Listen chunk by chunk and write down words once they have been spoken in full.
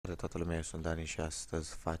Salutare toată lumea, eu sunt Dani și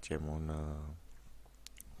astăzi facem un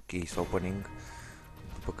case opening.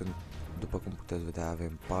 După cum puteți vedea,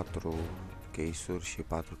 avem 4 case-uri și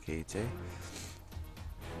 4 cheițe.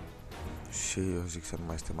 Și eu zic să nu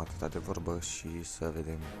mai stăm atâta de vorbă și să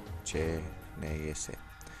vedem ce ne iese.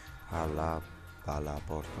 Ala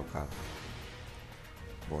portocal.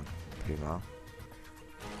 Bun, prima.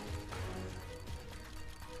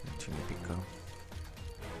 Cine pică?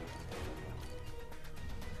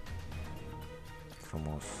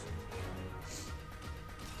 Frumos.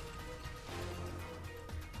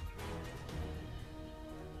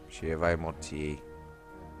 Și e vai morții ei.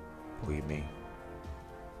 Puii mei.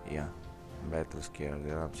 Ia. Battle Scare,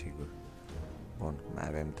 eram sigur. Bun, mai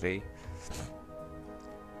avem 3.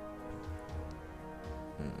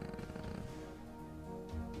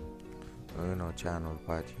 În Oceanul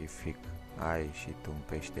Pacific ai și tu un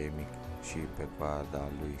pește mic și pe coada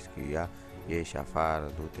lui scria: ieși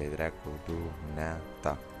afară, du-te dracu,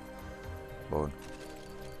 dumneata. Bun.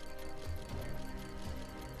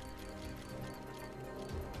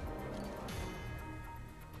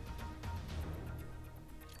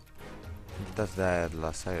 Uitați de aia de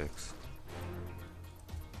la Cyrex.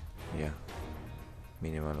 Ia.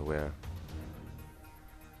 Minimal wear.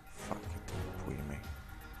 Fuck it, puii mei.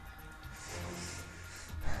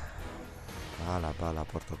 Ala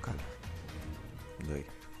portocal. 2.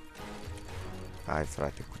 Hai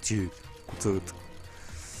frate, cuțit.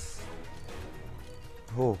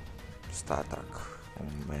 Oh, statrac.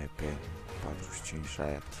 Un MP 45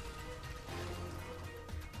 șaiat.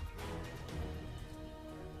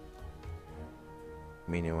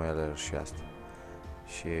 Minimal și asta.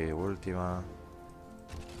 Și ultima.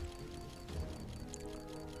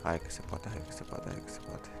 Hai că se poate.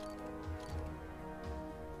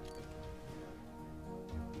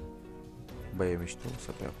 Bă, e mișto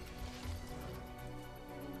să beau.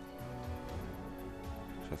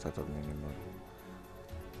 Și asta tot minimal.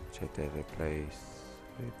 CT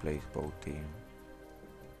replace both team.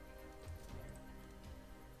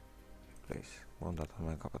 Bun, data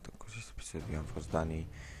lumea capătă cu acest episod. Eu am fost Dani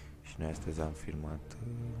și noi astăzi am filmat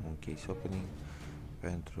un case opening.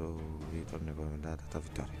 Pentru viitor ne vom vedea data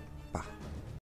viitoare.